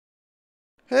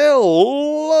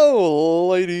Hello,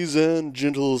 ladies and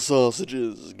gentle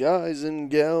sausages, guys and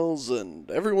gals, and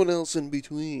everyone else in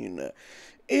between.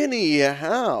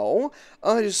 Anyhow,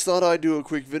 I just thought I'd do a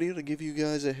quick video to give you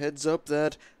guys a heads up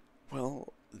that,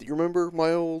 well, you remember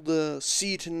my old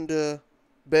seat and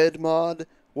bed mod?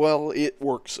 Well, it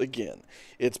works again.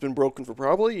 It's been broken for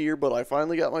probably a year, but I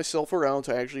finally got myself around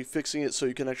to actually fixing it so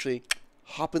you can actually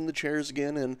hop in the chairs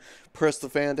again and press the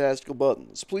fantastical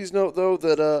buttons. Please note, though,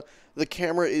 that the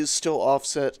camera is still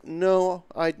offset. No,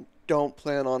 I don't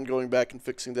plan on going back and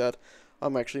fixing that.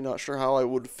 I'm actually not sure how I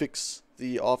would fix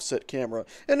the offset camera.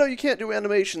 And no, you can't do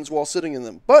animations while sitting in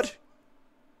them, but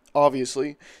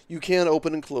obviously, you can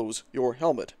open and close your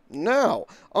helmet. Now,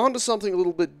 on to something a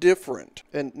little bit different,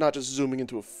 and not just zooming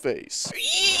into a face.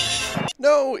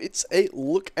 No, it's a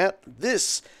look at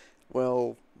this.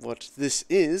 Well, what this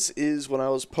is when I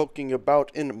was poking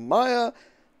about in Maya,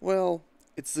 well,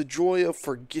 it's the joy of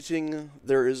forgetting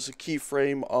there is a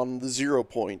keyframe on the 0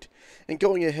 point, and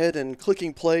going ahead and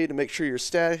clicking play to make sure your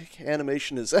static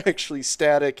animation is actually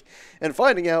static, and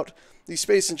finding out the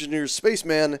Space Engineer's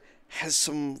Spaceman has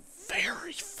some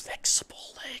very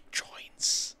flexible leg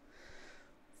joints.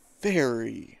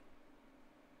 Very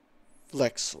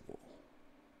flexible.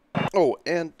 Oh,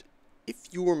 and if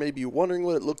you were maybe wondering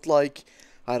what it looked like,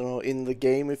 I don't know, in the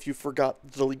game, if you forgot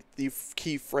to delete the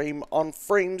keyframe on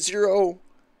frame 0,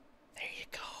 there you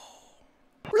go.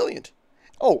 Brilliant.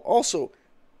 Oh, also,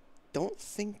 don't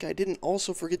think I didn't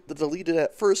also forget to delete it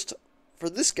at first for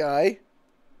this guy.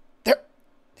 There.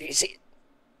 Do you see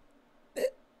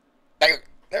it?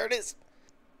 There it is.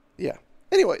 Yeah.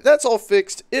 Anyway, that's all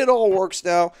fixed. It all works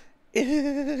now.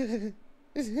 Anyway,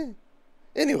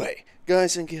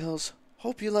 guys and gals,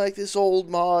 hope you like this old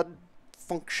mod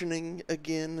functioning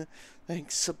again.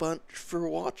 Thanks a bunch for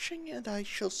watching, and I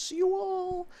shall see you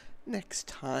all next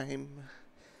time.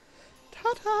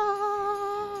 Ta-ta!